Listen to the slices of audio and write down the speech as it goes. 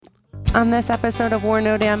On this episode of We're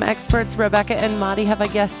No Damn Experts, Rebecca and Madi have a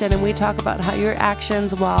guest in, and we talk about how your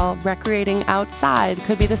actions while recreating outside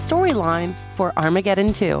could be the storyline for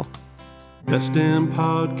Armageddon 2. Best damn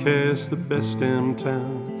podcast, the best damn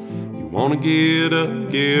town. You wanna get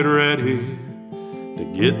up, get ready to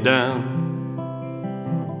get down.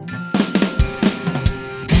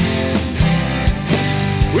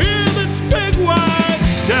 With its big wide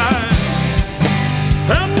sky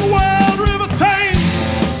and the wild river Thames.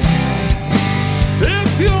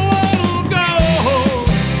 If you wanna go,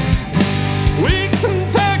 we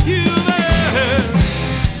can take you there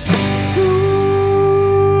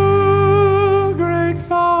to Great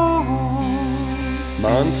Falls,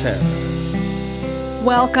 Montana.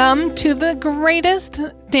 Welcome to the greatest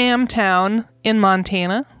damn town in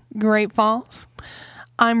Montana, Great Falls.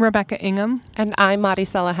 I'm Rebecca Ingham. And I'm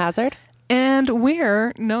Maricela Hazard. And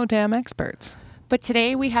we're no damn experts. But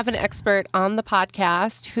today we have an expert on the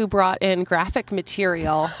podcast who brought in graphic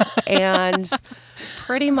material and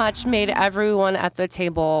pretty much made everyone at the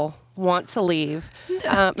table want to leave.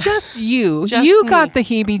 Just you. Just you me. got the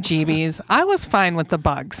heebie-jeebies. I was fine with the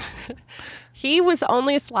bugs. He was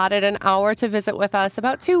only slotted an hour to visit with us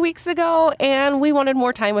about 2 weeks ago, and we wanted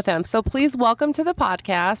more time with him. So please welcome to the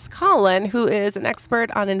podcast, Colin, who is an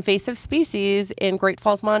expert on invasive species in Great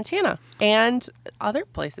Falls, Montana, and other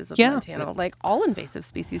places of Montana, like all invasive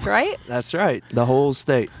species, right? That's right. The whole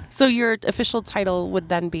state. So your official title would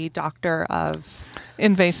then be Doctor of...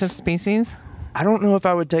 Invasive species? I don't know if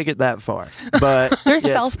I would take it that far, but There's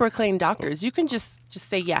yes. self-proclaimed doctors. You can just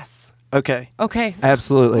say yes. Okay. Okay.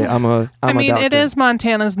 Absolutely. I'm a doctor. It is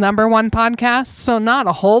Montana's #1 podcast, so not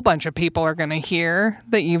a whole bunch of people are going to hear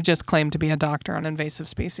that you've just claimed to be a doctor on invasive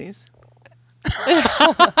species.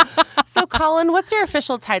 So, Colin, what's your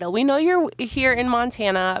official title? We know you're here in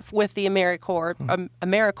Montana with the AmeriCorps.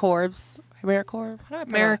 AmeriCorps.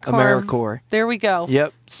 AmeriCorps. There we go.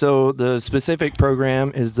 Yep. So the specific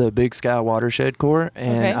program is the Big Sky Watershed Corps,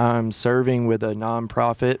 and Okay. I'm serving with a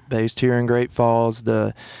nonprofit based here in Great Falls,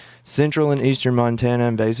 the Central and Eastern Montana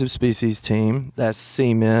Invasive Species Team. That's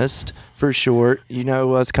CMIST for short. You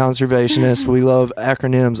know us conservationists, we love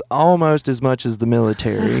acronyms almost as much as the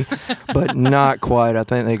military, but not quite. I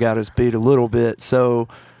think they got us beat a little bit. So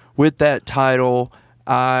with that title,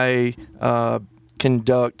 I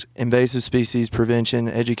conduct invasive species prevention,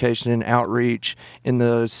 education, and outreach in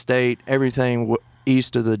the state, everything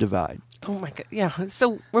east of the divide. Oh, my God. Yeah.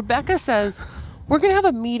 So, Rebecca says we're going to have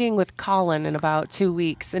a meeting with Colin in about 2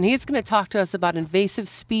 weeks, and he's going to talk to us about invasive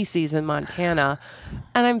species in Montana.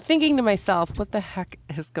 And I'm thinking to myself, what the heck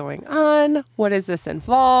is going on? What does this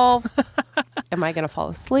involve? Am I going to fall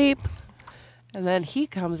asleep? And then he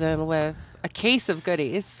comes in with a case of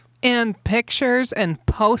goodies. And pictures and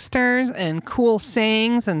posters and cool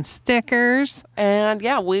sayings and stickers. And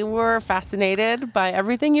yeah, we were fascinated by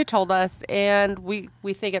everything you told us, and we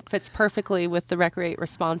think it fits perfectly with the Recreate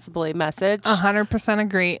Responsibly message. 100%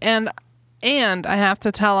 agree. And I have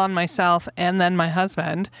to tell on myself and then my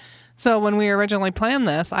husband. So when we originally planned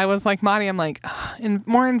this, I was like, Madi, I'm like,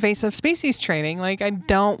 more invasive species training. Like, I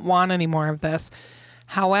don't want any more of this.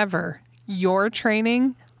 However, your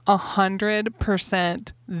training,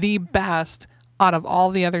 100% the best out of all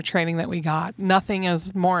the other training that we got. Nothing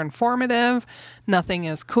is more informative. Nothing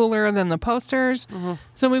is cooler than the posters. Mm-hmm.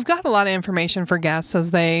 So we've got a lot of information for guests as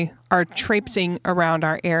they are traipsing around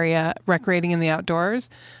our area, recreating in the outdoors.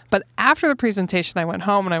 But after the presentation, I went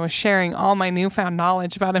home and I was sharing all my newfound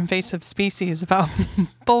knowledge about invasive species, about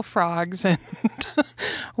bullfrogs and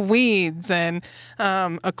weeds and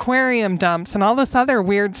aquarium dumps and all this other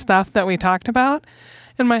weird stuff that we talked about.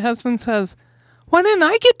 And my husband says, why didn't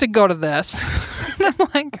I get to go to this? And I'm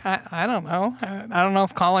like, I don't know. I don't know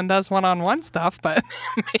if Colin does one-on-one stuff, but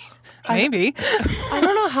maybe. I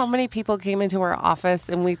don't know how many people came into our office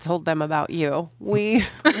and we told them about you.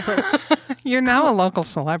 You're now a local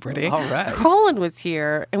celebrity. All right. Colin was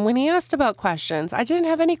here, and when he asked about questions, I didn't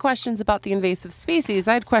have any questions about the invasive species.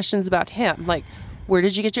 I had questions about him, like, where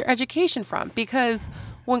did you get your education from? Because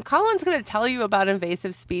when Colin's going to tell you about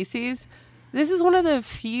invasive species, this is one of the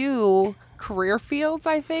few career fields,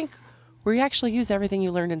 I think, where you actually use everything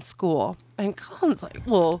you learned in school. And Colin's like,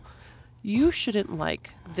 well, you shouldn't like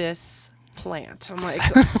this plant. I'm like,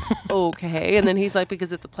 okay. And then he's like,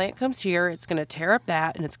 because if the plant comes here, it's going to tear up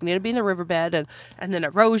that, and it's going to be in the riverbed, and then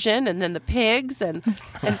erosion, and then the pigs, and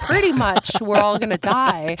pretty much we're all going to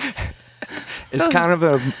die. It's kind of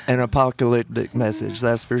an apocalyptic message,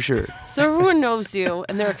 that's for sure. So everyone knows you,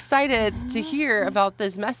 and they're excited to hear about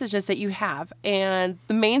these messages that you have. And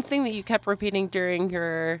the main thing that you kept repeating during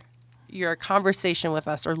your conversation with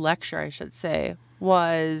us, or lecture, I should say,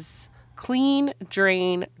 was clean,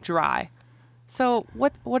 drain, dry. So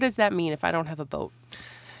what does that mean if I don't have a boat?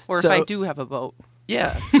 Or if I do have a boat?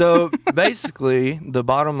 Yeah. So basically, the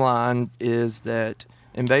bottom line is that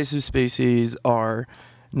invasive species are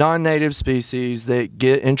non-native species that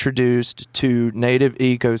get introduced to native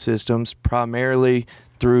ecosystems primarily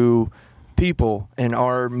through people and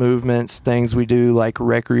our movements, things we do like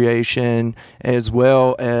recreation, as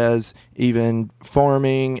well as even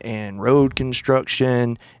farming and road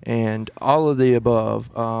construction and all of the above.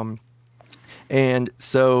 And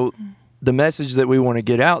so the message that we want to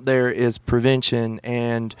get out there is prevention,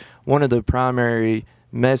 and one of the primary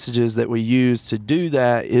messages that we use to do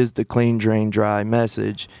that is the clean, drain, dry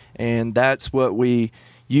message. And that's what we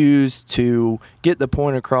use to get the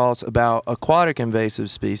point across about aquatic invasive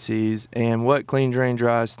species. And what clean, drain,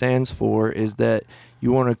 dry stands for is that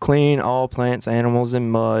you want to clean all plants, animals, and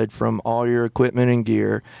mud from all your equipment and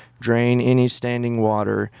gear, drain any standing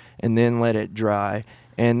water, and then let it dry.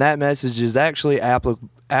 And that message is actually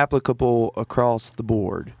applicable across the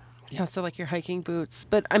board. Yeah, so like your hiking boots.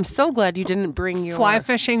 But I'm so glad you didn't bring your... Fly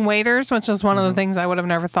fishing waders, which is one of the things I would have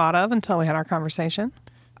never thought of until we had our conversation.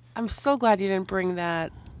 I'm so glad you didn't bring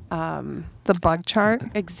that The bug chart.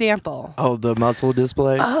 example. Oh, the muscle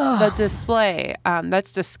display? The display.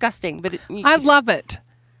 That's disgusting. But I love it.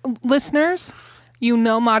 Listeners, you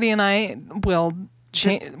know Marty and I will not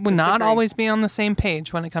disagree. always be on the same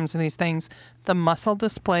page when it comes to these things. The muscle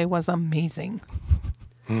display was amazing.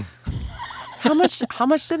 How much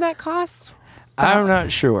did that cost? I'm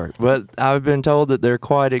not sure, but I've been told that they're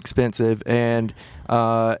quite expensive, and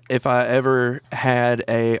if I ever had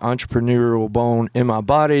a entrepreneurial bone in my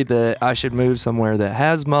body, that I should move somewhere that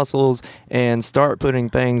has muscles and start putting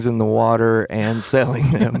things in the water and selling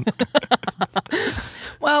them.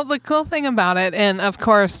 Well, the cool thing about it, and of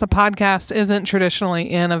course, the podcast isn't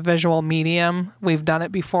traditionally in a visual medium. We've done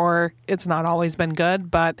it before. It's not always been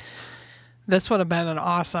good, but this would have been an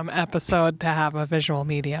awesome episode to have a visual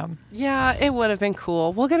medium. Yeah, it would have been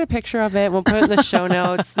cool. We'll get a picture of it. We'll put it in the show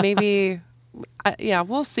notes. Maybe,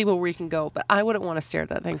 we'll see where we can go. But I wouldn't want to stare at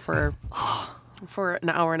that thing for an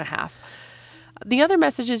hour and a half. The other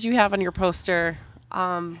messages you have on your poster,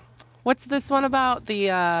 what's this one about?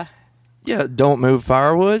 The Yeah, don't move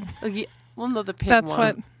firewood. well, no, the pig That's one.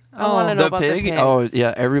 what. I want to know The about pig? the pigs. Oh,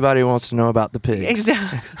 yeah, everybody wants to know about the pigs.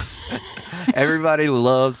 Exactly. Everybody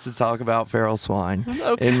loves to talk about feral swine,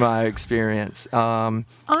 Okay. in my experience.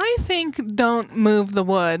 I think don't move the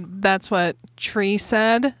wood. That's what Tree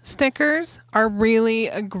said. Stickers are really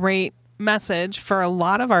a great message for a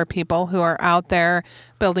lot of our people who are out there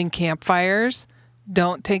building campfires.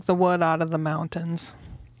 Don't take the wood out of the mountains.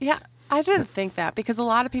 Yeah, I didn't think that because a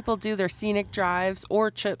lot of people do their scenic drives or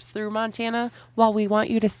trips through Montana while we want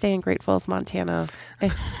you to stay in Great Falls, Montana.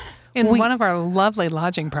 In one of our lovely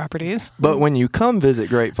lodging properties. But when you come visit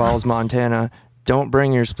Great Falls, Montana, don't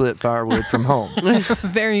bring your split firewood from home.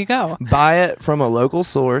 There you go. Buy it from a local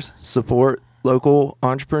source, support local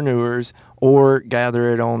entrepreneurs, or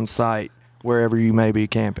gather it on site wherever you may be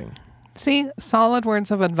camping. See, solid words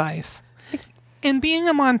of advice. In being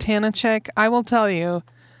a Montana chick, I will tell you,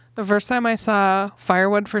 the first time I saw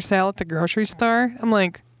firewood for sale at the grocery store, I'm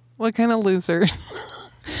like, what kind of losers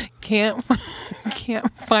can't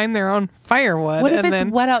find their own firewood? What if And it's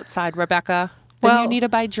then, wet outside, Rebecca? Then Well- you need to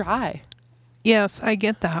buy dry. yes, I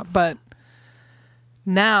get that, but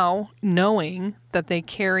now knowing that they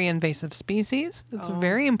carry invasive species, it's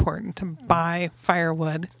very important to buy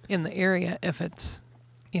firewood in the area if it's,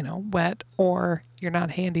 wet or you're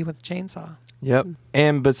not handy with a chainsaw. Yep.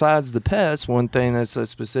 And besides the pests, one thing that's a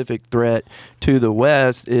specific threat to the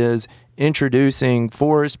West is introducing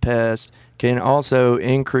forest pests can also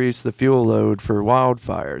increase the fuel load for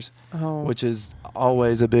wildfires, which is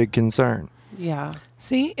always a big concern. Yeah.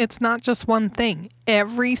 See, it's not just one thing.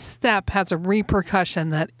 Every step has a repercussion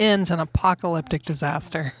that ends in apocalyptic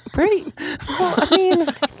disaster. Pretty. Well, I mean,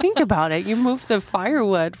 think about it. You move the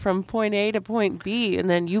firewood from point A to point B, and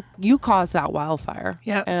then you cause that wildfire.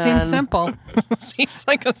 Yeah, it And seems simple. Seems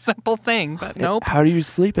like a simple thing, but nope. How do you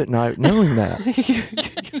sleep at night knowing that?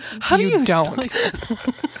 How do You don't.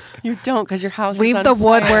 You don't, because your house is Leave on the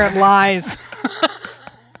wood fire. where it lies.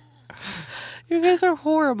 You guys are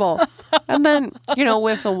horrible. And then,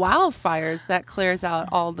 with the wildfires, that clears out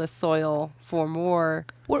all the soil for more.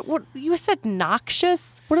 What you said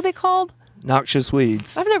noxious? What are they called? Noxious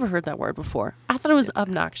weeds. I've never heard that word before. I thought it was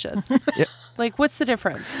obnoxious. Yep. Like, what's the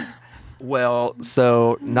difference? Well,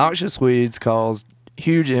 so noxious weeds cause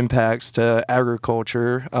huge impacts to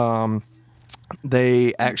agriculture.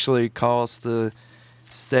 They actually cost the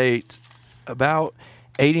state about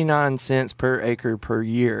 89 cents per acre per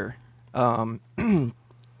year.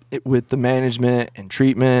 with the management and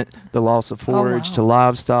treatment, the loss of forage wow. to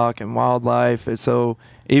livestock and wildlife. And so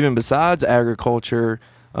even besides agriculture,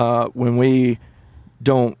 when we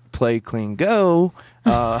don't play clean go,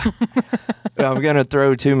 I'm going to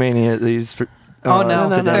throw too many of these. Oh, no,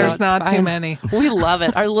 no, today. there's it's not too fine. many. We love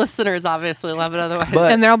it. Our listeners obviously love it otherwise.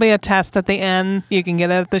 But- And there'll be a test at the end. You can get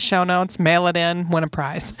it at the show notes, mail it in, win a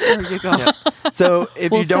prize. there you go. Yeah. So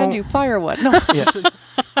if We'll you don't, send you firewood. No. yeah.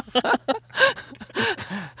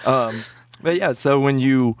 But yeah, so when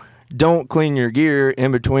you don't clean your gear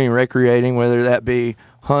in between recreating, whether that be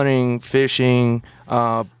hunting, fishing,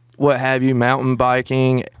 what have you, mountain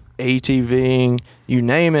biking, ATVing, you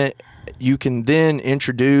name it, you can then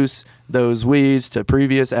introduce those weeds to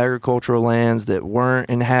previous agricultural lands that weren't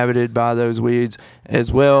inhabited by those weeds,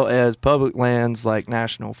 as well as public lands like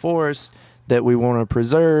national forests that we want to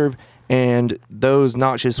preserve. And those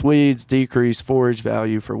noxious weeds decrease forage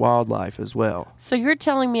value for wildlife as well. So you're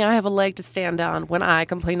telling me I have a leg to stand on when I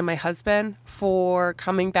complain to my husband for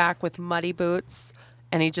coming back with muddy boots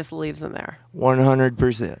and he just leaves them there?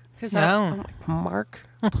 100%. Because No. I'm like, Mark,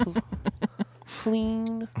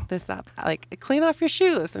 clean this up. Like, clean off your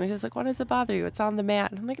shoes. And he's like, why does it bother you? It's on the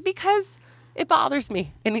mat. And I'm like, because it bothers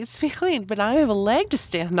me. It needs to be cleaned. But I have a leg to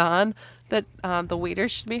stand on that the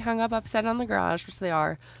waders should be hung up upside on the garage, which they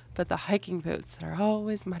are. But the hiking boots are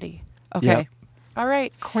always muddy. Okay. Yep. All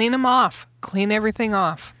right. Clean them off. Clean everything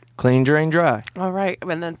off. Clean, drain, dry. All right.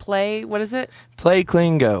 And then play, what is it? Play,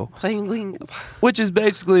 clean, go. Playing clean. Which is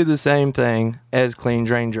basically the same thing as clean,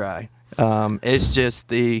 drain, dry. It's just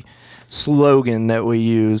the slogan that we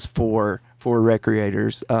use for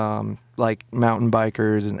recreators, like mountain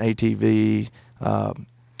bikers and ATV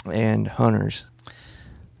and hunters.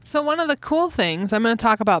 So one of the cool things, I'm going to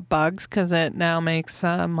talk about bugs because it now makes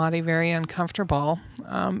Monty very uncomfortable.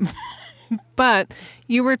 But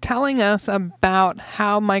you were telling us about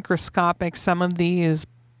how microscopic some of these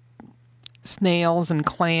snails and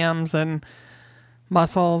clams and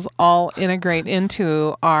mussels all integrate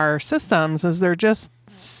into our systems, as they're just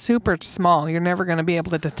super small. You're never going to be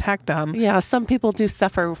able to detect them. Yeah, some people do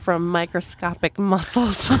suffer from microscopic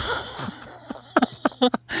muscles.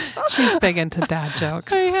 She's big into dad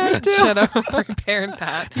jokes. I had to. Should have prepared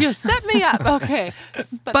that. You set me up. Okay.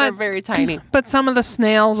 But they're very tiny. But some of the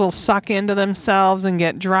snails will suck into themselves and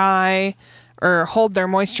get dry or hold their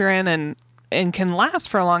moisture in and can last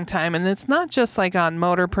for a long time. And it's not just like on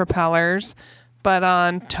motor propellers, but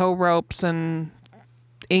on tow ropes and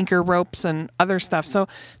anchor ropes and other stuff. So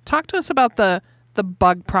talk to us about the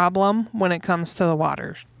bug problem when it comes to the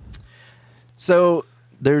water. So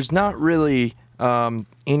there's not really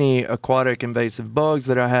any aquatic invasive bugs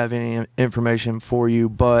that I have any information for you,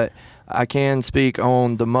 but I can speak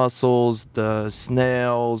on the mussels, the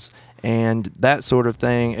snails, and that sort of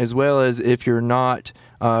thing, as well as if you're not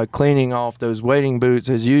cleaning off those wading boots,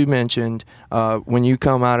 as you mentioned, when you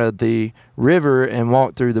come out of the river and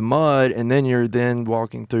walk through the mud, and then you're then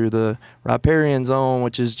walking through the riparian zone,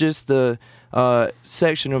 which is just the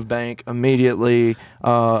section of bank immediately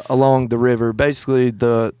along the river, basically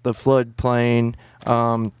the floodplain,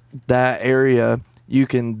 that area. You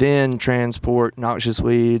can then transport noxious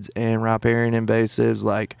weeds and riparian invasives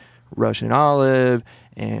like Russian olive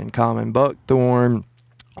and common buckthorn,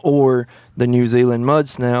 or the New Zealand mud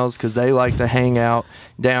snails, because they like to hang out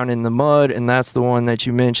down in the mud, and that's the one that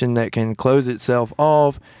you mentioned that can close itself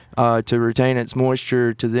off to retain its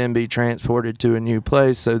moisture to then be transported to a new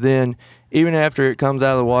place. So then, even after it comes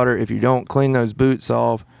out of the water, if you don't clean those boots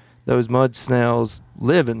off, those mud snails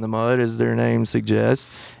live in the mud, as their name suggests,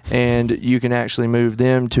 and you can actually move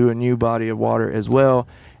them to a new body of water as well.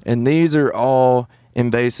 And these are all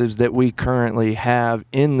invasives that we currently have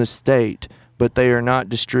in the state, but they are not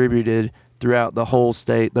distributed throughout the whole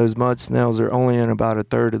state. Those mud snails are only in about a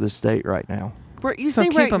third of the state right now. You So say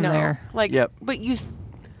keep right 'em now, there. like, Yep. but you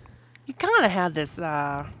kind of had this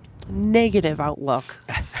negative outlook.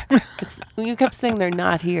 You kept saying they're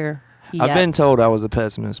not here yet. I've been told I was a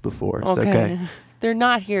pessimist before. So okay. They're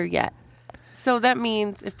not here yet. So that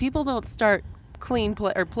means if people don't start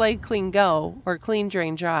play clean go or clean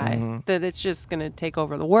drain dry, that it's just going to take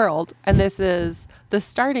over the world. And this is the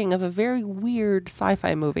starting of a very weird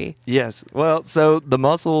sci-fi movie. Yes. Well, so the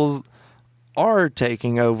mussels are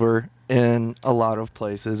taking over in a lot of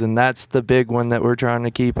places, and that's the big one that we're trying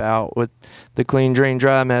to keep out with the clean, drain,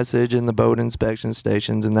 dry message and the boat inspection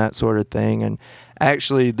stations and that sort of thing. And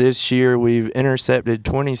actually this year we've intercepted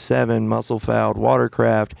 27 mussel-fouled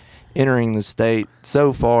watercraft entering the state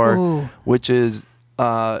so far, Ooh. which is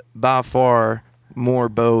by far more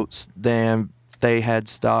boats than they had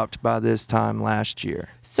stopped by this time last year.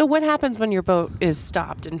 So what happens when your boat is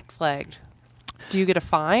stopped and flagged? Do you get a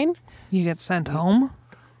fine? You get sent home?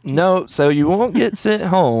 No, so you won't get sent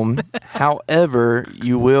home. However,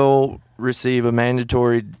 you will receive a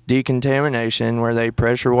mandatory decontamination where they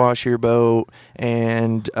pressure wash your boat,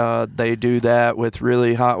 and they do that with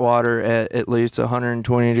really hot water at least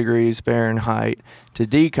 120 degrees Fahrenheit to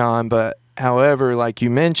decon. But however, like you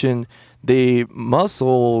mentioned, the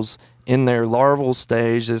mussels in their larval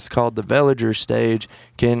stage, that's called the veliger stage,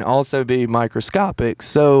 can also be microscopic.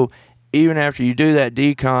 So even after you do that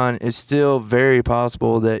decon, it's still very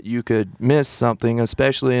possible that you could miss something,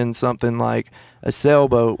 especially in something like a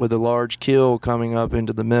sailboat with a large keel coming up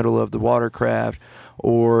into the middle of the watercraft,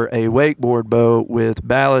 or a wakeboard boat with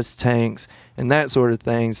ballast tanks and that sort of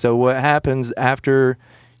thing. So what happens after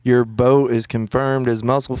your boat is confirmed as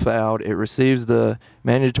mussel fouled, it receives the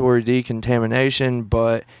mandatory decontamination,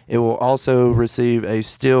 but it will also receive a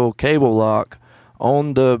steel cable lock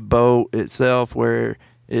on the boat itself where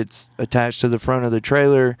it's attached to the front of the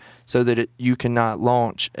trailer so that you cannot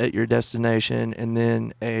launch at your destination. And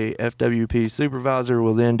then a FWP supervisor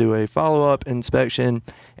will then do a follow-up inspection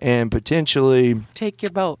and potentially Take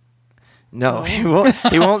your boat. No, he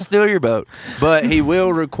won't steal your boat, but he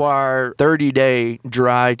will require 30-day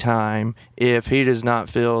dry time if he does not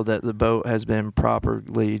feel that the boat has been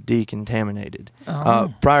properly decontaminated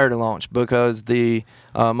prior to launch, because the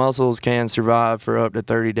mussels can survive for up to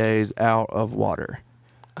 30 days out of water.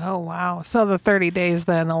 Oh, wow. So the 30 days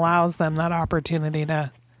then allows them that opportunity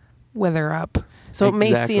to wither up. So it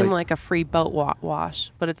may Exactly. seem like a free boat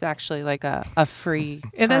wash, but it's actually like a free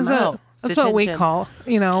It is timeout, that's what we detention.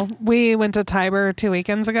 call, we went to Tiber 2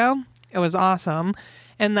 weekends ago. It was awesome.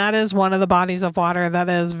 And that is one of the bodies of water that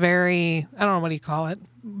is very, I don't know, what do you call it,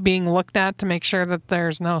 being looked at to make sure that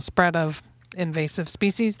there's no spread of invasive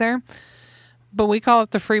species there. But we call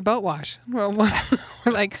it the free boat wash. Well,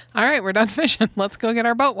 we're like, all right, we're done fishing. Let's go get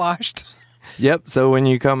our boat washed. Yep. So when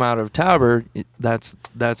you come out of Tiber, that's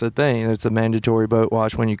a thing. It's a mandatory boat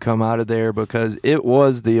wash when you come out of there, because it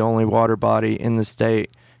was the only water body in the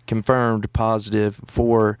state confirmed positive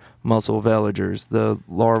for mussel veligers, the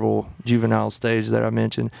larval juvenile stage that I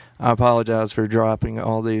mentioned. I apologize for dropping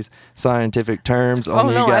all these scientific terms on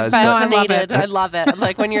you guys. I'm No, I love fascinated. it. I love it.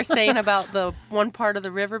 Like when you're saying about the one part of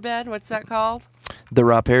the riverbed, what's that called? The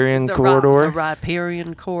riparian The corridor. The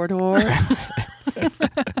riparian corridor.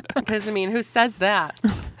 Because, I mean, who says that?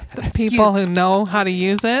 People who know how to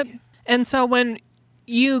use it. And so when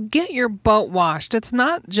you get your boat washed, it's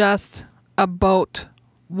not just a boat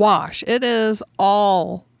wash. It is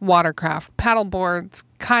all watercraft, paddleboards,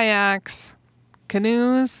 kayaks,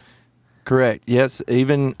 canoes. Correct. Yes,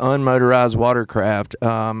 even unmotorized watercraft.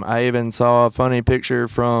 I even saw a funny picture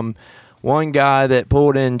from one guy that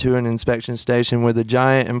pulled into an inspection station with a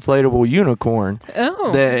giant inflatable unicorn.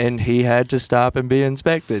 Oh. And he had to stop and be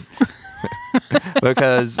inspected.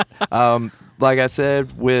 Because, like I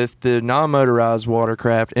said, with the non-motorized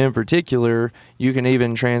watercraft in particular, you can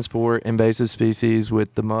even transport invasive species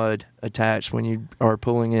with the mud attached when you are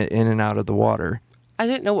pulling it in and out of the water. I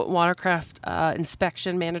didn't know what watercraft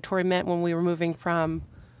inspection mandatory meant when we were moving from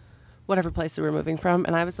whatever place we were moving from,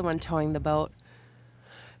 and I was the one towing the boat.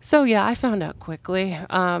 So, yeah, I found out quickly.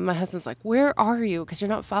 My husband's like, where are you? Because you're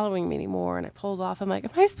not following me anymore. And I pulled off. I'm like, am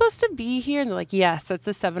I supposed to be here? And they're like, yes, it's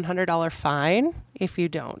a $700 fine if you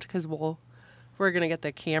don't, because we're going to get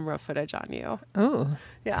the camera footage on you. Oh.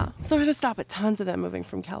 Yeah. So I had to stop at tons of them moving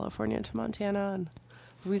from California to Montana and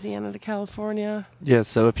Louisiana to California. Yes,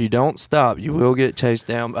 so if you don't stop, you will get chased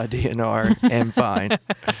down by DNR and fined,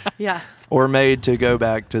 Yes. or made to go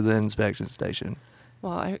back to the inspection station.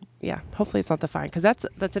 Well, hopefully it's not the fine, because that's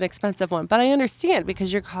an expensive one. But I understand,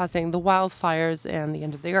 because you're causing the wildfires and the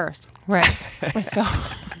end of the earth. Right. So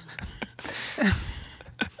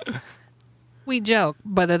We joke,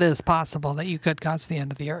 but it is possible that you could cause the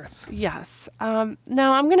end of the earth. yes. Now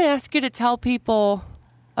I'm going to ask you to tell people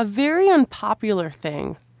a very unpopular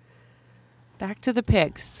thing. Back to the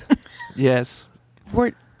pigs. Yes.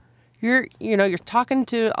 You're talking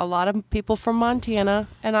to a lot of people from Montana,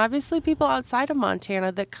 and obviously people outside of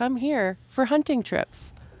Montana that come here for hunting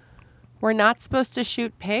trips. We're not supposed to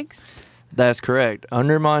shoot pigs. That's correct.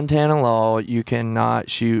 Under Montana law, you cannot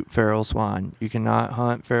shoot feral swine. You cannot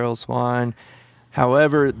hunt feral swine.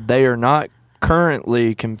 However, they are not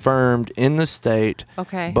currently confirmed in the state.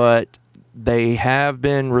 Okay. But they have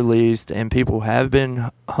been released, and people have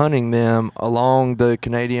been hunting them along the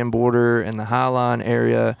Canadian border and the Highline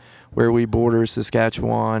area where we border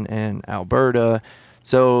Saskatchewan and Alberta.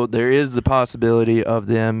 So there is the possibility of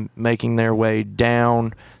them making their way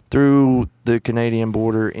down through the Canadian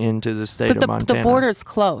border into the state of Montana. The border's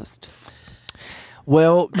closed.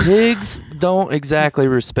 Well, pigs don't exactly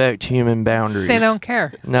respect human boundaries. They don't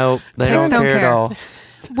care. No, they Pigs don't don't care at care. all.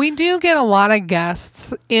 We do get a lot of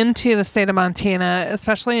guests into the state of Montana,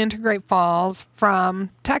 especially into Great Falls,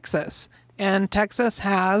 from Texas. And Texas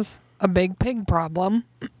has a big pig problem.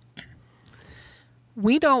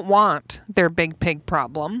 We don't want their big pig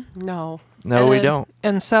problem. No. No, we And- don't.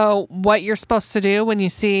 And so what you're supposed to do when you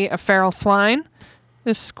see a feral swine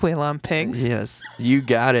is squeal on pigs. Yes, you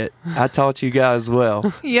got it. I taught you guys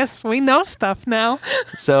well. Yes, we know stuff now.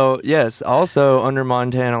 So, yes, also under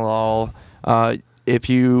Montana law, if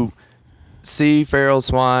you see feral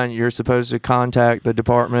swine, you're supposed to contact the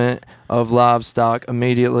Department of Livestock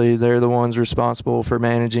immediately. They're the ones responsible for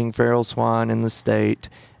managing feral swine in the state.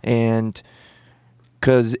 And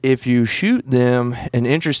because if you shoot them, an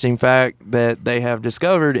interesting fact that they have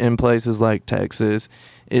discovered in places like Texas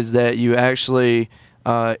is that you actually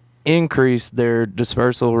increase their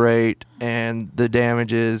dispersal rate and the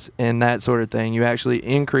damages and that sort of thing. You actually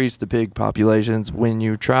increase the pig populations when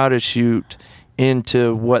you try to shoot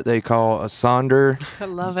into what they call a sonder. I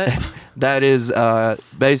love it. That is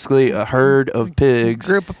basically a herd of pigs.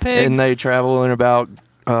 Group of pigs. And they travel in about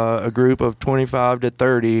a group of 25 to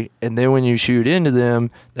 30. And then when you shoot into them,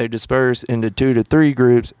 they disperse into 2 to 3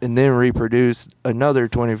 groups and then reproduce another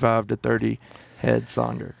 25 to 30 head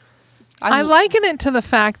sonder. I liken it to the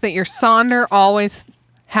fact that your sonder always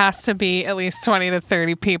has to be at least 20 to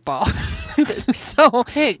 30 people. So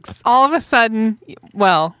pigs. all of a sudden,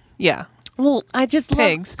 well, yeah. Well, I just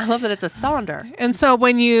Pigs. I love that it's a sonder. And so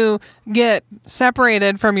when you get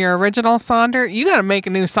separated from your original sonder, you got to make a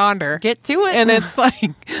new sonder. Get to it. And it's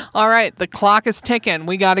like, all right, the clock is ticking.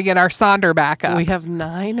 We got to get our sonder back up. we have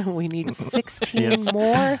 9. We need 16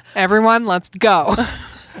 more. Everyone, let's go.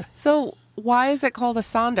 So why is it called a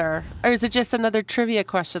sonder? Or is it just another trivia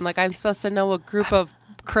question? Like I'm supposed to know a group of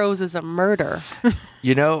crows is a murder.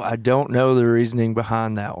 You know, I don't know the reasoning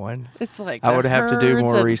behind that one. It's like I the would have to do herds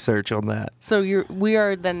more of- research on that. So we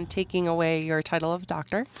are then taking away your title of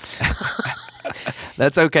doctor.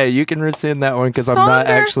 That's okay. You can rescind that one because I'm not Sonder?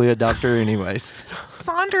 actually a doctor anyways.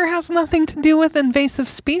 Sonder has nothing to do with invasive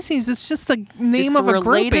species. It's just the name It's of a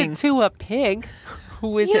related grouping. to a pig.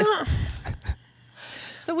 Who is it? Yeah.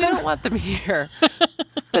 So we don't want them here.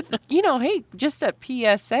 But, hey, just a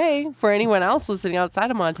PSA for anyone else listening outside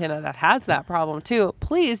of Montana that has that problem too.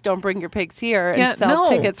 Please don't bring your pigs here and Yeah, sell no.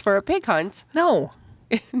 tickets for a pig hunt No,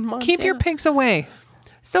 in Montana. keep your pigs away.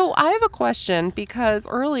 So I have a question because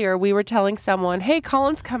earlier we were telling someone, hey,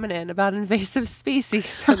 Colin's coming in about invasive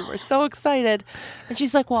species. And we're so excited. And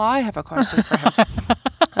she's like, well, I have a question for him.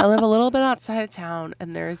 I live a little bit outside of town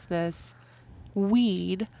and there's this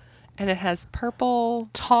weed and it has purple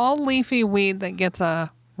Tall leafy weed that gets a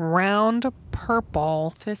round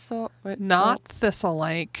purple, thistle. not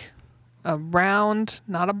thistle-like, a round,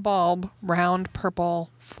 not a bulb, round purple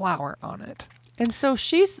flower on it. And so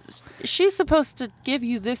she's supposed to give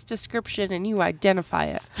you this description and you identify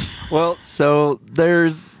it. Well, so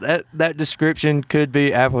there's that description could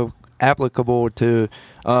be applicable to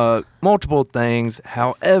multiple things.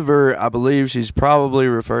 However, I believe she's probably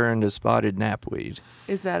referring to spotted knapweed.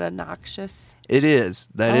 Is that a noxious? It is.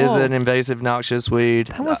 That is Oh. an invasive noxious weed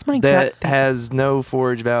That was my that gut thing. has no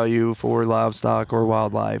forage value for livestock or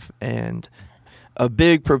wildlife and a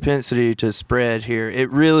big propensity to spread here.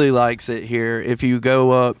 It really likes it here. If you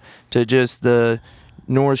go up to just the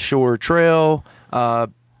North Shore Trail,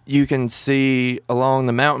 you can see along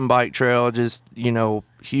the mountain bike trail just,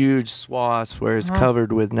 huge swaths where it's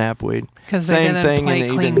covered with knapweed. Because they Same didn't thing play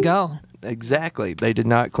in clean even- go. Exactly. They did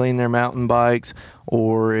not clean their mountain bikes,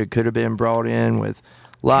 or it could have been brought in with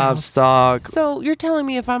livestock. So you're telling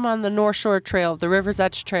me if I'm on the North Shore Trail, the River's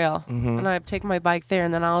Edge Trail, Mm-hmm. and I take my bike there,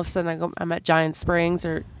 and then all of a sudden I'm at Giant Springs,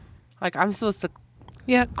 or like I'm supposed to.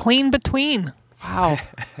 Yeah, clean between. Wow.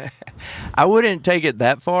 I wouldn't take it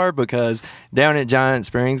that far because down at Giant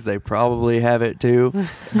Springs, they probably have it too.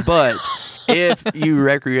 But if you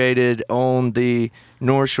recreated on the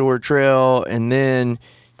North Shore Trail and then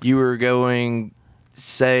you were going,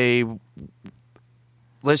 say,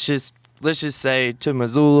 let's just say to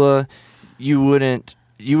Missoula, you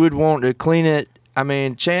would want to clean it. I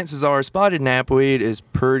mean, chances are spotted knapweed is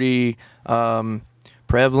pretty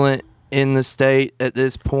prevalent in the state at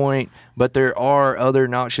this point, but there are other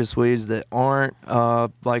noxious weeds that aren't,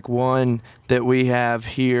 like one that we have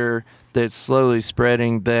here that's slowly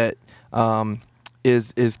spreading that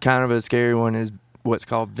is kind of a scary one, is what's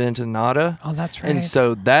called ventonata. Oh, that's right. And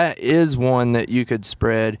so that is one that you could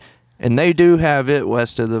spread, and they do have it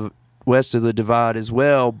west of the divide as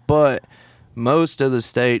well, but most of the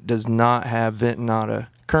state does not have ventonata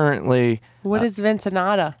currently. What is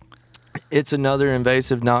ventonata? It's another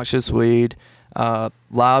invasive noxious weed.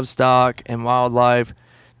 Livestock and wildlife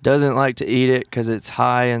doesn't like to eat it because it's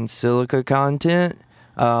high in silica content,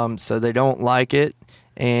 so they don't like it.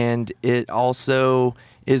 And it also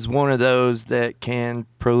is one of those that can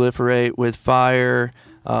proliferate with fire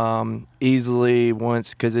easily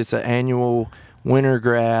once, because it's an annual winter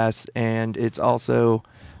grass, and it's also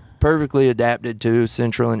perfectly adapted to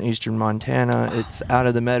central and eastern Montana. It's out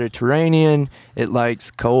of the Mediterranean. It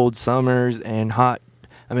likes cold summers and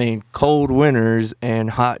cold winters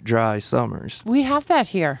and hot, dry summers. We have that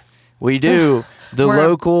here. We do. The We're-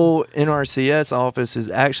 local NRCS office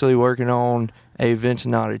is actually working on a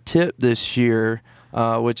Ventinata tip this year,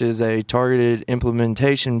 which is a targeted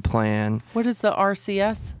implementation plan. What is the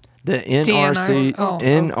RCS? The NRC, DNR? Oh.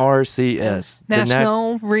 NRCS.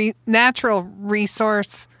 the Natural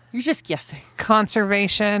Resource You're just guessing.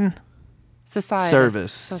 Conservation Society.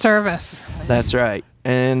 Service. Service. That's right.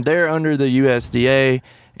 And they're under the USDA.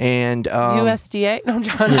 And USDA? No, I'm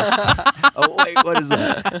trying to. oh wait, what is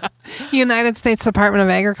that? United States Department of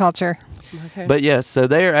Agriculture. Okay. But yes, so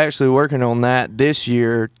they are actually working on that this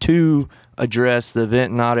year to address the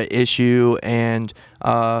Ventinata issue and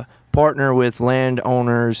partner with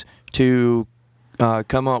landowners to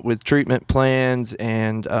come up with treatment plans.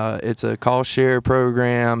 And it's a cost share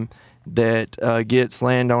program that gets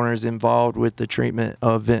landowners involved with the treatment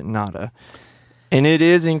of Ventinata. And it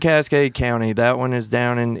is in Cascade County. That one is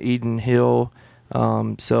down in Eden Hill.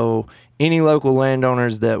 So any local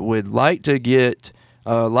landowners that would like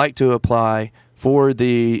to apply for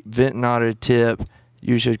the Ventinata tip,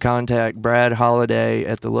 you should contact Brad Holliday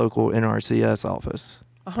at the local NRCS office.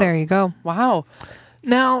 There you go. Wow.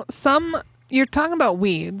 Now, you're talking about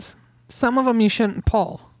weeds. Some of them you shouldn't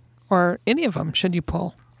pull, or any of them should you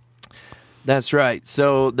pull? That's right.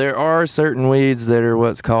 So there are certain weeds that are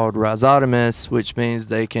what's called rhizotomous, which means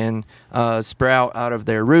they can sprout out of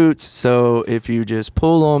their roots. So if you just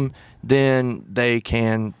pull them, then they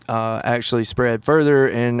can actually spread further.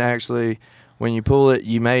 And actually, when you pull it,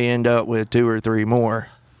 you may end up with 2 or 3 more.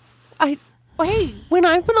 Hey, when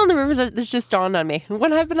I've been on the River's Edge, this just dawned on me.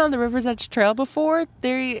 When I've been on the River's Edge Trail before,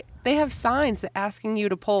 they have signs asking you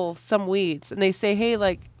to pull some weeds. And they say, hey,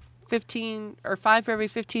 like, 15 or 5 for every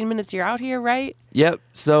 15 minutes you're out here, right? Yep.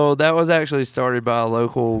 So that was actually started by a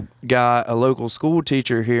local school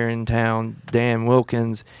teacher here in town, Dan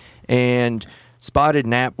Wilkins, and spotted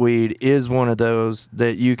knapweed is one of those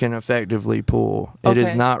that you can effectively pull. It is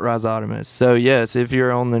Okay. not rhizotomous. So yes, if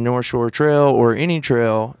you're on the North Shore Trail or any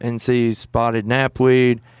trail and see spotted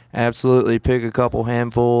knapweed, absolutely pick a couple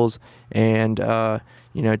handfuls and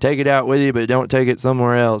take it out with you, but don't take it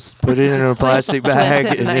somewhere else. Put it in a plastic bag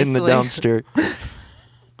plant it and in the nicely. dumpster.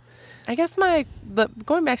 I guess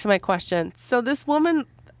going back to my question. So this woman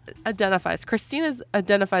Christina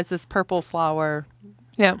identifies this purple flower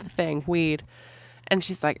Yeah. thing, weed. And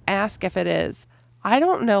she's like, ask if it is. I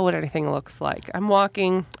don't know what anything looks like. I'm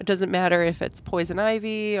walking. It doesn't matter if it's poison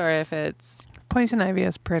ivy or if it's, Poison ivy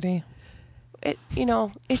is pretty.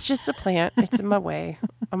 it's just a plant. It's in my way.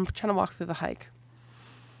 I'm trying to walk through the hike.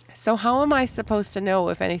 So how am I supposed to know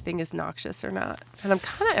if anything is noxious or not? And I'm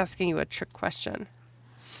kind of asking you a trick question.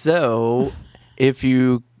 So, if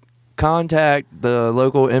you contact the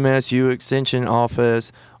local MSU Extension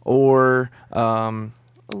office or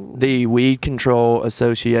the Weed Control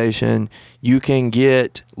Association, you can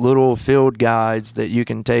get little field guides that you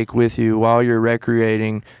can take with you while you're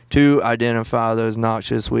recreating to identify those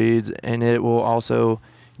noxious weeds, and it will also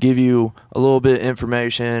give you a little bit of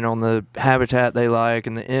information on the habitat they like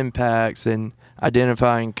and the impacts and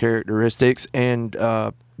identifying characteristics and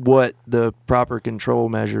what the proper control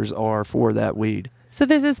measures are for that weed. So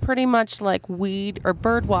this is pretty much like weed or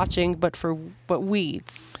bird watching, but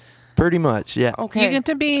weeds. Pretty much, yeah. Okay. You get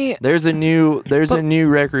to be. There's a new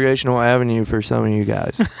recreational avenue for some of you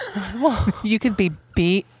guys. You could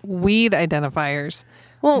be weed identifiers.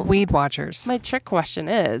 Well, Weed watchers. my trick question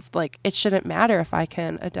is, like, it shouldn't matter if I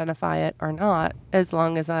can identify it or not, as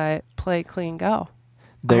long as I play clean go.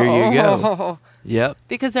 There you go. Yep.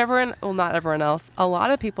 Because not everyone else, a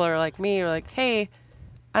lot of people are like me, are like, hey,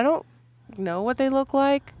 I don't know what they look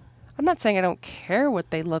like. I'm not saying I don't care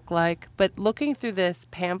what they look like, but looking through this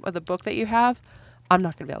the book that you have, I'm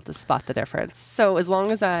not going to be able to spot the difference. So as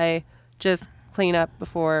long as I just clean up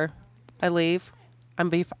before I leave,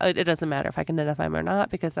 it doesn't matter if I can identify them or not,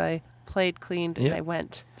 because I played, cleaned, and Yep. I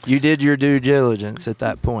went. You did your due diligence at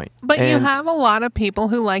that point. But you And- have a lot of people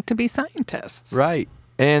who like to be scientists. Right.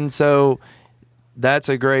 And so that's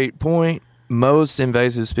a great point. Most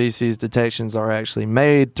invasive species detections are actually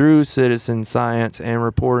made through citizen science and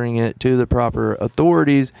reporting it to the proper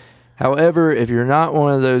authorities. However, if you're not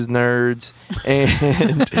one of those nerds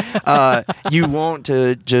and you want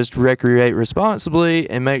to just recreate responsibly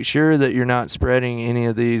and make sure that you're not spreading any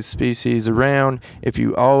of these species around, if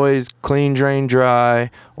you always clean, drain, dry,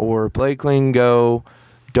 or play clean, go,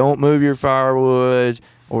 don't move your firewood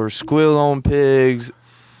or squill on pigs,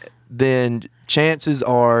 then chances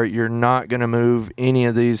are you're not going to move any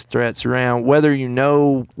of these threats around, whether you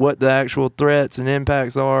know what the actual threats and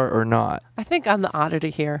impacts are or not. I think I'm the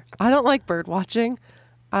oddity here. I don't like bird watching.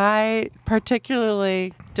 I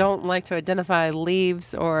particularly don't like to identify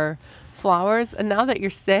leaves or flowers. And now that you're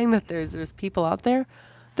saying that there's people out there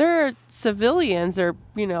are civilians or,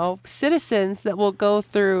 citizens that will go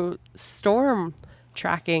through storm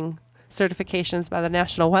tracking certifications by the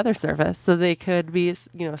National Weather Service so they could be,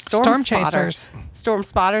 storm chasers, storm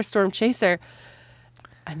spotter, storm chaser.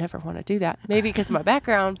 I never want to do that. Maybe because of my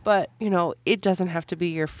background, but it doesn't have to be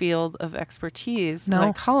your field of expertise. No.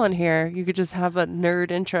 Like Colin here, you could just have a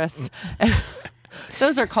nerd interest.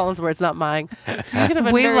 Those are Colin's words, not mine. You could have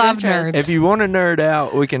a We nerd love interest. nerds. If you want to nerd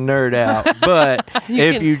out, we can nerd out. But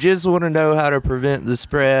if you just want to know how to prevent the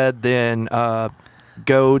spread, then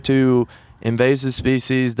go to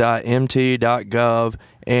invasivespecies.mt.gov,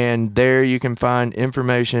 and there you can find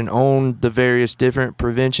information on the various different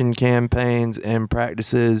prevention campaigns and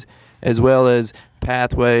practices, as well as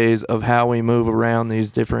pathways of how we move around these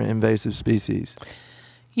different invasive species.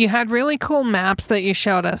 You had really cool maps that you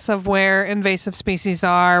showed us of where invasive species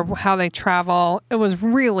are, how they travel. It was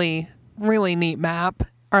really, really neat map.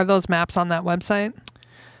 Are those maps on that website?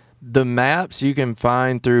 The maps you can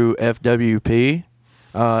find through FWP.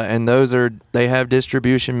 And they have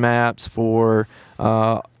distribution maps for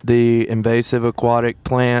the invasive aquatic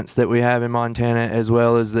plants that we have in Montana, as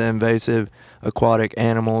well as the invasive aquatic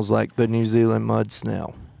animals like the New Zealand mud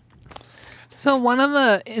snail. So one of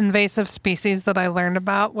the invasive species that I learned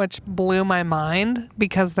about, which blew my mind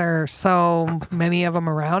because there are so many of them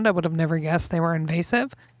around, I would have never guessed they were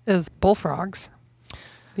invasive, is bullfrogs.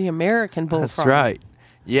 The American bullfrog. That's right.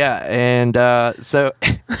 Yeah, and so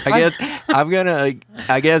I guess I'm gonna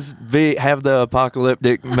have the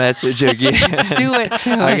apocalyptic message again. Do it.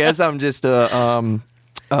 I guess I'm just a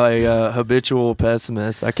habitual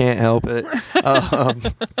pessimist. I can't help it. Well,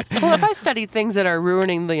 if I studied things that are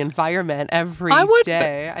ruining the environment every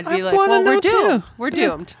day, I'd be like, wanna well, we're know doomed. too. We're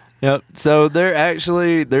doomed. Yep. So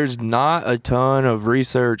there's not a ton of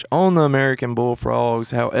research on the American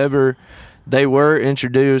bullfrogs. However, they were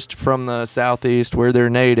introduced from the southeast where they're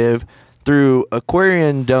native through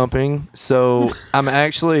aquarium dumping. So I'm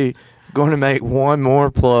actually going to make one more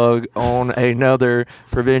plug on another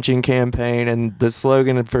prevention campaign, and the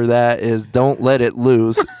slogan for that is "Don't let it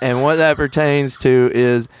loose." And what that pertains to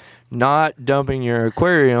is not dumping your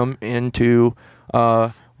aquarium into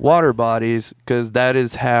water bodies, because that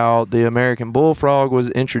is how the American bullfrog was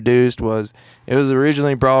introduced. It was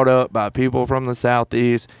originally brought up by people from the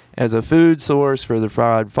southeast as a food source for the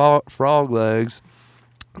fried frog legs.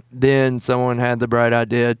 Then someone had the bright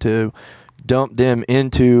idea to dump them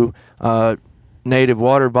into native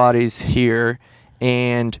water bodies here,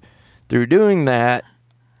 and through doing that,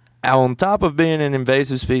 on top of being an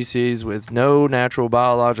invasive species with no natural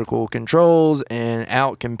biological controls and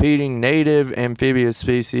out-competing native amphibious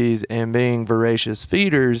species and being voracious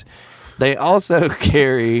feeders, they also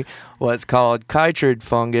carry what's called chytrid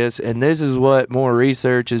fungus, and this is what more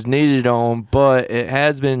research is needed on, but it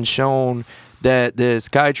has been shown that this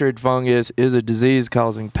chytrid fungus is a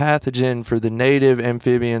disease-causing pathogen for the native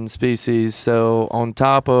amphibian species. So on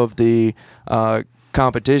top of the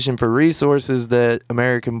competition for resources that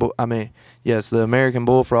the American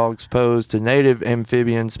bullfrogs pose to native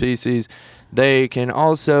amphibian species, they can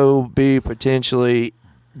also be potentially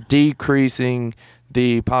decreasing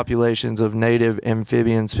the populations of native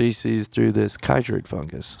amphibian species through this chytrid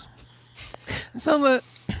fungus. So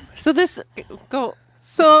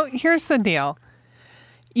here's the deal.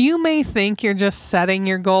 You may think you're just setting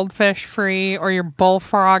your goldfish free or your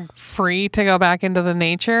bullfrog free to go back into the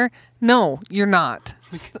nature. No, you're not.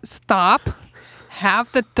 Stop. Have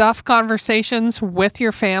the tough conversations with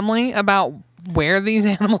your family about where these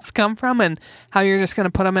animals come from and how you're just going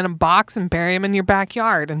to put them in a box and bury them in your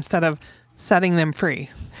backyard instead of setting them free.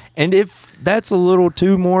 And if that's a little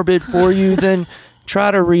too morbid for you, then try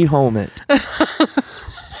to rehome it.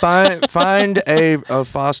 Find a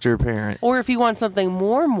foster parent. Or if you want something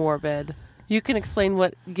more morbid, you can explain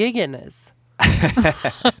what gigging is.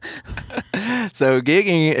 So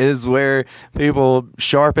gigging is where people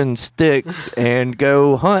sharpen sticks and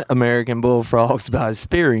go hunt American bullfrogs by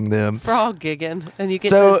spearing them. Frog gigging, and you get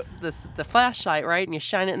So- the flashlight, right, and you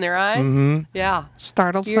shine it in their eyes. Mhm. Yeah.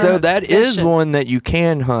 Startled. You're- So that is Delicious. one that you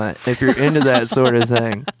can hunt if you're into that sort of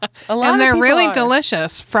thing. A lot And of they're people really are.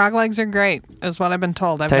 delicious. Frog legs are great, is what I've been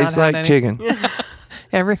told. I've Tastes not had like any. chicken.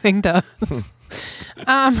 Everything does.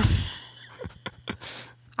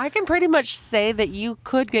 I can pretty much say that you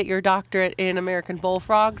could get your doctorate in American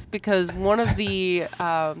bullfrogs because one of the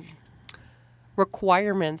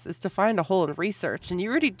requirements is to find a hole in research, and you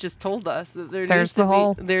already just told us that there There's needs to the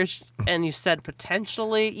hole. be there's, and you said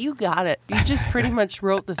potentially. You got it. You just pretty much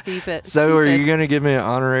wrote the thesis. So are you going to give me an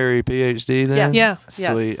honorary PhD then? Yes.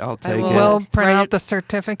 Yeah. Sweet. Yes. I'll I take will. it. We'll print Right. out the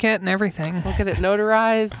certificate and everything. We'll get it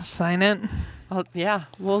notarized. Sign it. Yeah,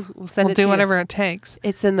 we'll send We'll it do to whatever it takes. you.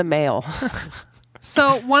 It's in the mail.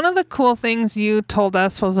 So one of the cool things you told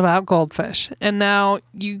us was about goldfish. And now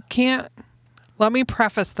you can't, let me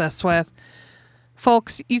preface this with,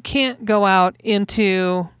 folks, you can't go out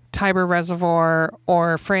into Tiber Reservoir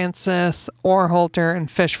or Francis or Holter and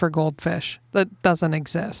fish for goldfish. That doesn't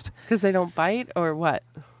exist. Because they don't bite or what?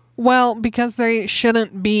 Well, because they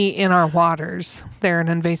shouldn't be in our waters. They're an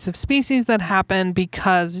invasive species that happen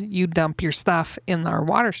because you dump your stuff in our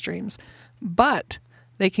water streams. But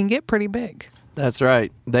they can get pretty big. That's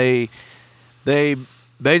right. They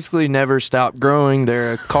basically never stop growing.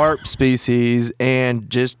 They're a carp species, and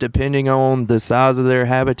just depending on the size of their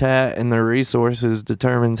habitat and their resources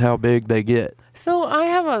determines how big they get. So I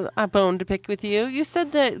have a bone to pick with you. You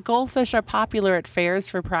said that goldfish are popular at fairs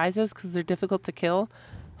for prizes because they're difficult to kill.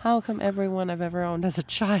 How come everyone I've ever owned as a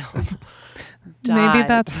child died? Maybe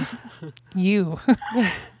that's you.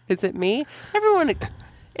 Is it me? Everyone.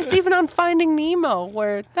 It's even on Finding Nemo,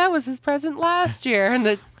 where that was his present last year, and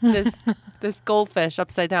it's this goldfish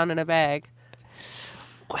upside down in a bag.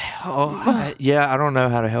 Oh, yeah, I don't know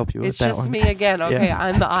how to help you with It's that just one. me again. Okay, Yeah.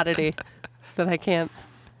 I'm the oddity that I can't.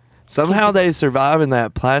 Somehow they survive in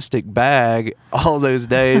that plastic bag all those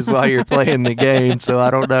days while you're playing the game. So I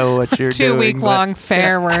don't know what you're doing. 2 week long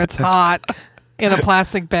fair where it's hot in a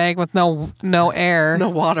plastic bag with no air. No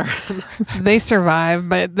water. They survive,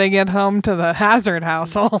 but they get home to the Hazard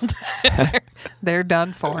household. They're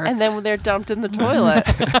done for. And then when they're dumped in the toilet.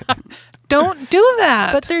 Don't do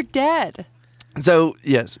that. But they're dead. So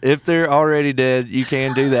yes, if they're already dead, you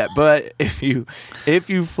can do that. But if you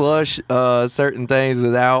flush certain things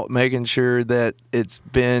without making sure that it's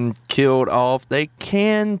been killed off, they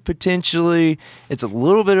can potentially. It's a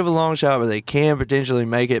little bit of a long shot, but they can potentially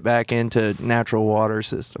make it back into natural water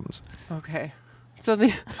systems. Okay. So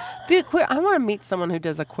the I want to meet someone who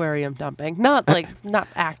does aquarium dumping. Not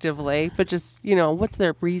actively, but just, what's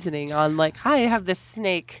their reasoning on like, hi, I have this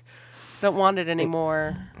snake. Don't want it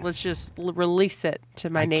anymore. Let's just release it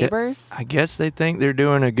to my neighbors. I guess they think they're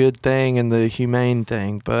doing a good thing and the humane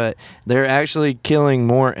thing, but they're actually killing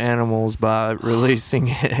more animals by releasing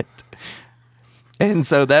it. And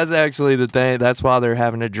so that's actually the thing. That's why they're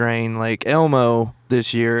having to drain Lake Elmo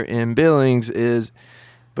this year in Billings, is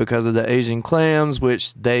because of the Asian clams,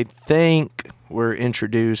 which they think were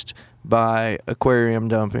introduced by aquarium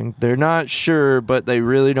dumping. They're not sure, but they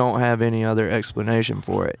really don't have any other explanation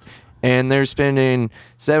for it. And they're spending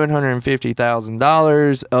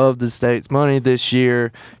 $750,000 of the state's money this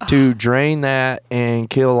year to drain that and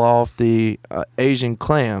kill off the Asian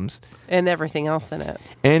clams. And everything else in it.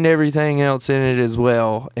 And everything else in it as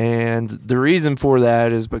well. And the reason for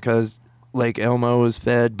that is because Lake Elmo is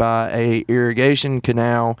fed by a irrigation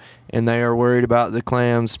canal, and they are worried about the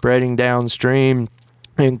clams spreading downstream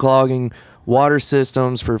and clogging water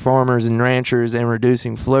systems for farmers and ranchers and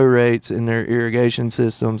reducing flow rates in their irrigation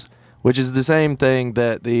systems, which is the same thing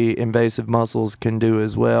that the invasive mussels can do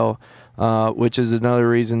as well, which is another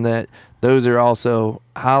reason that those are also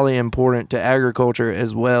highly important to agriculture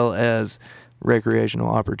as well as recreational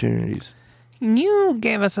opportunities. You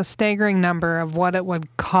gave us a staggering number of what it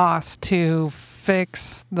would cost to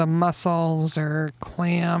fix the mussels or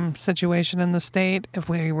clam situation in the state if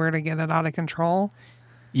we were to get it out of control.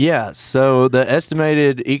 Yeah, so the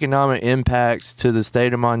estimated economic impacts to the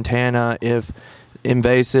state of Montana if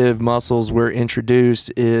invasive mussels were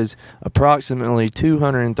introduced is approximately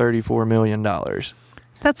 $234 million.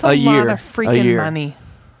 That's A a lot year. of A freaking year. money.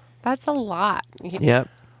 That's a lot. Yep.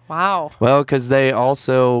 Wow. Well, because they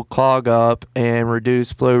also clog up and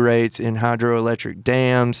reduce flow rates in hydroelectric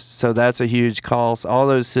dams, so that's a huge cost. All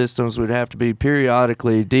those systems would have to be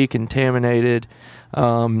periodically decontaminated.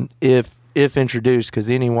 If if introduced, because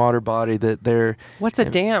any water body that they're What's a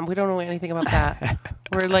dam? We don't know anything about that.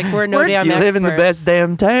 We're no damn you experts. live in the best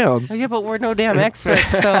damn town. Oh, yeah, but we're no damn experts.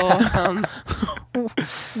 So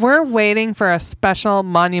We're waiting for a special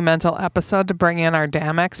monumental episode to bring in our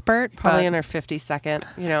dam expert. probably but- in our 52nd,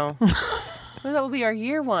 Well, that will be our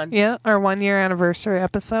year one. Yeah, our 1-year anniversary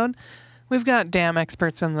episode. We've got dam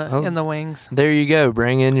experts in the Oh. in the wings. There you go.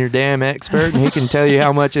 Bring in your dam expert, and he can tell you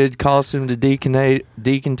how much it costs him to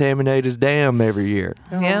decontaminate his dam every year.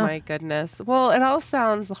 Oh Yeah. my goodness. Well, it all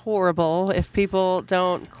sounds horrible if people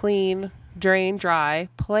don't clean, drain, dry,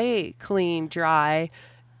 play clean, dry,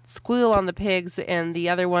 squeal on the pigs, and the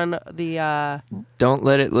other one, Don't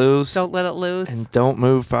let it loose, don't let it loose. and don't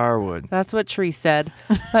move firewood. That's what Tree said.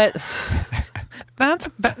 But That's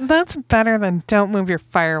better than don't move your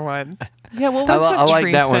firewood. yeah, well, That's what I like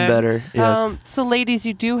Tree that one said. better. Yes. So ladies,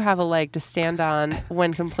 you do have a leg to stand on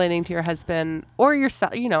when complaining to your husband or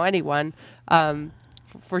yourself, anyone,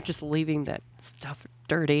 for just leaving that stuff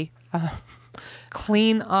dirty.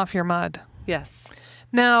 Clean off your mud. Yes.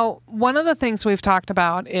 Now, one of the things we've talked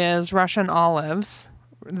about is Russian olives.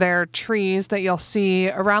 They're trees that you'll see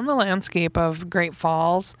around the landscape of Great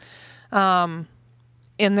Falls. And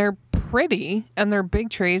they're pretty, and they're big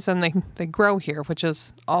trees, and they grow here, which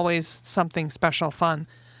is always something special fun.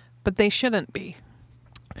 But they shouldn't be.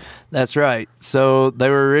 That's right. So they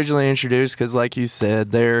were originally introduced because, like you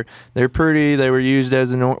said, they're pretty. They were used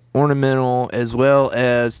as an ornamental as well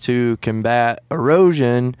as to combat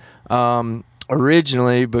erosion.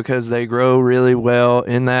 Originally, because they grow really well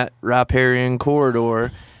in that riparian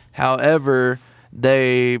corridor. However,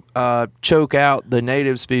 they choke out the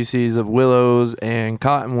native species of willows and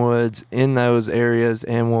cottonwoods in those areas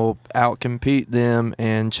and will outcompete them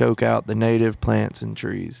and choke out the native plants and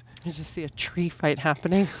trees. You just see a tree fight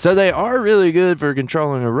happening. So they are really good for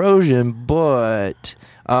controlling erosion, but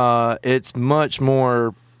it's much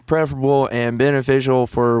more preferable and beneficial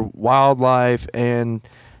for wildlife and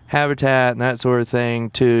habitat and that sort of thing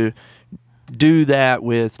to do that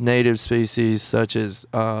with native species such as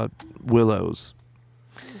willows.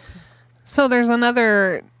 So there's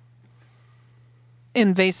another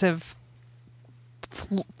invasive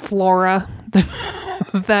flora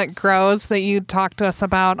that grows that you talked to us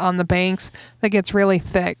about on the banks that gets really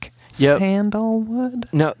thick. Yep. Sandalwood?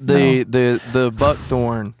 No, the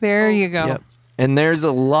buckthorn. There you go. Yep. And there's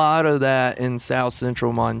a lot of that in south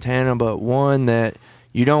central Montana, but one that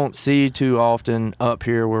you don't see too often up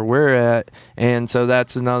here where we're at. And so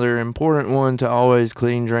that's another important one to always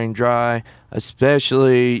clean, drain, dry,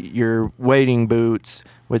 especially your wading boots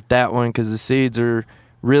with that one, because the seeds are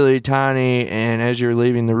really tiny, and as you're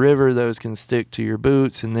leaving the river, those can stick to your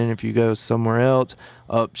boots. And then if you go somewhere else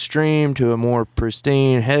upstream to a more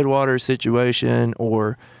pristine headwater situation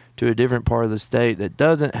or to a different part of the state that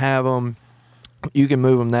doesn't have them, you can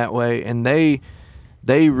move them that way. And they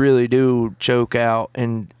really do choke out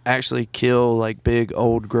and actually kill like big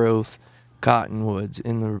old growth cottonwoods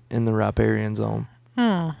in the riparian zone.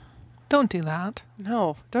 Don't do that.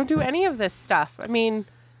 No, don't do any of this stuff. I mean,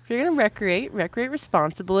 if you're going to recreate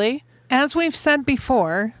responsibly. As we've said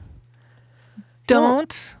before,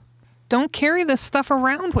 don't carry this stuff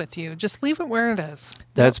around with you. Just leave it where it is.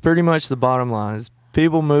 That's pretty much the bottom line. Is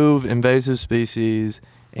people move invasive species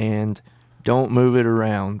and don't move it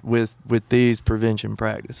around with these prevention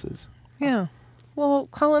practices. Yeah. Well,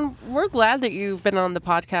 Colin, we're glad that you've been on the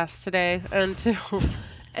podcast today and to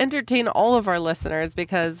entertain all of our listeners,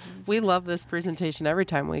 because we love this presentation every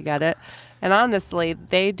time we get it. And honestly,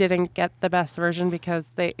 they didn't get the best version because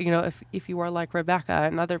they, if you are like Rebecca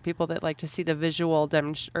and other people that like to see the visual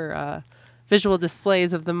visual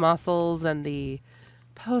displays of the mussels and the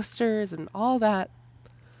posters and all that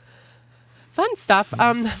fun stuff.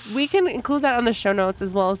 We can include that on the show notes,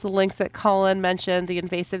 as well as the links that Colin mentioned, the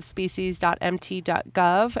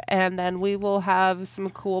invasivespecies.mt.gov. And then we will have some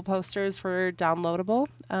cool posters for downloadable.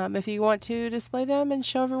 If you want to display them and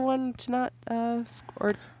show everyone to not,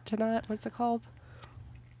 what's it called?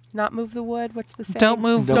 Not move the wood. What's the saying? Don't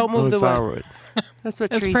move the wood. firewood. That's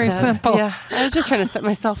what It's Tree pretty said. simple. Yeah, I was just trying to set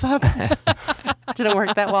myself up. Didn't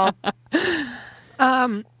work that well.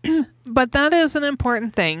 But that is an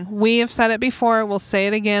important thing. We have said it before. We'll say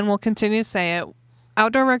it again. We'll continue to say it.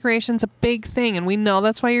 Outdoor recreation's a big thing, and we know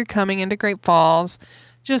that's why you're coming into Great Falls.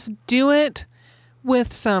 Just do it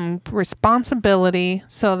with some responsibility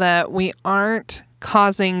so that we aren't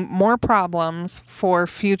causing more problems for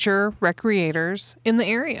future recreators in the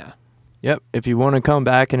area. Yep. If you want to come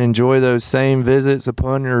back and enjoy those same visits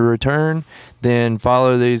upon your return, then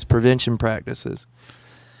follow these prevention practices.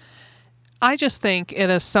 I just think it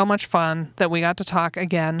is so much fun that we got to talk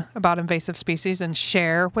again about invasive species and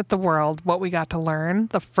share with the world what we got to learn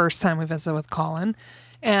the first time we visited with Colin.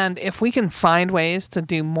 And if we can find ways to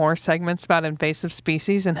do more segments about invasive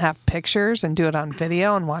species and have pictures and do it on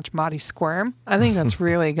video and watch Maudie squirm, I think that's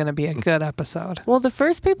really going to be a good episode. Well, the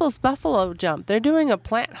First People's Buffalo Jump, they're doing a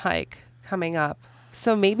plant hike coming up.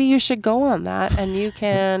 So maybe you should go on that and you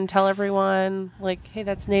can tell everyone, like, hey,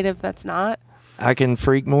 that's native, that's not. I can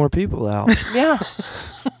freak more people out. Yeah.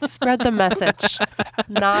 Spread the message.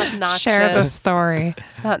 Not noxious. Share the story.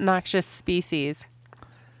 Not noxious species.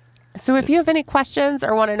 So if you have any questions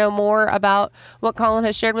or want to know more about what Colin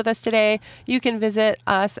has shared with us today, you can visit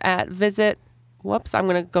us at I'm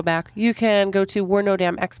going to go back. You can go to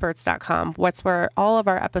we'renodamnexperts.com. That's where all of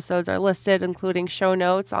our episodes are listed, including show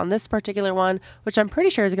notes on this particular one, which I'm pretty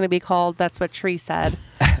sure is going to be called That's What Tree Said.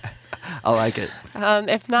 I like it.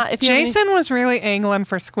 If not, if Jason was really angling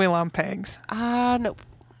for squeal on pigs. Nope.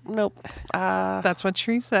 That's what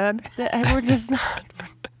Tree said. We're just not.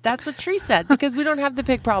 That's what Tree said, because we don't have the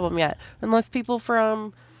pig problem yet. Unless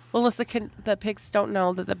the pigs don't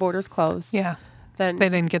know that the border's closed. Yeah. Then they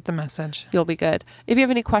didn't get the message. You'll be good. If you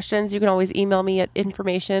have any questions, you can always email me at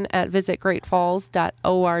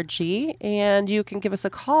information@visitgreatfalls.org, and you can give us a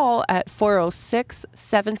call at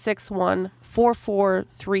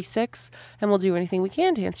 406-761-4436, and we'll do anything we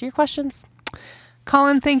can to answer your questions.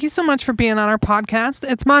 Colin, thank you so much for being on our podcast.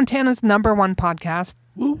 It's Montana's #1 podcast.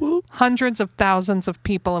 Woo woo. Hundreds of thousands of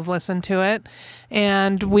people have listened to it,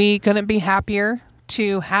 and we couldn't be happier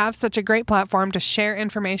to have such a great platform to share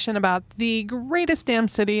information about the greatest damn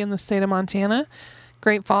city in the state of Montana,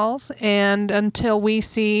 Great Falls. And until we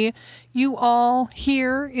see you all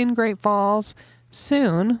here in Great Falls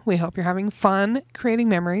soon, we hope you're having fun creating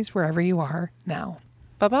memories wherever you are now.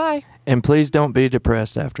 Bye-bye. And please don't be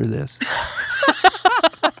depressed after this.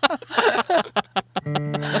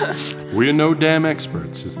 We're No Dam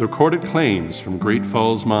Experts is the recorded claims from Great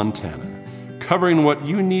Falls, Montana, covering what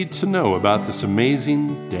you need to know about this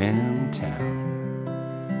amazing damn town.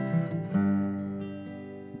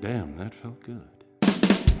 Damn, that felt good.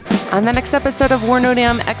 On the next episode of We're No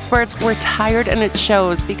Dam Experts, we're tired and it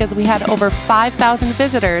shows because we had over 5,000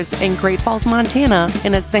 visitors in Great Falls, Montana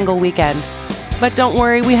in a single weekend. But don't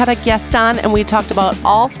worry, we had a guest on and we talked about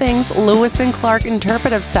all things Lewis and Clark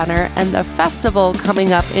Interpretive Center and the festival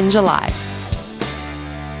coming up in July.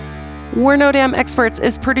 We're No Dam Experts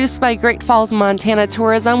is produced by Great Falls, Montana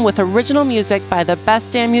Tourism with original music by the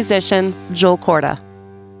best damn musician, Joel Corda.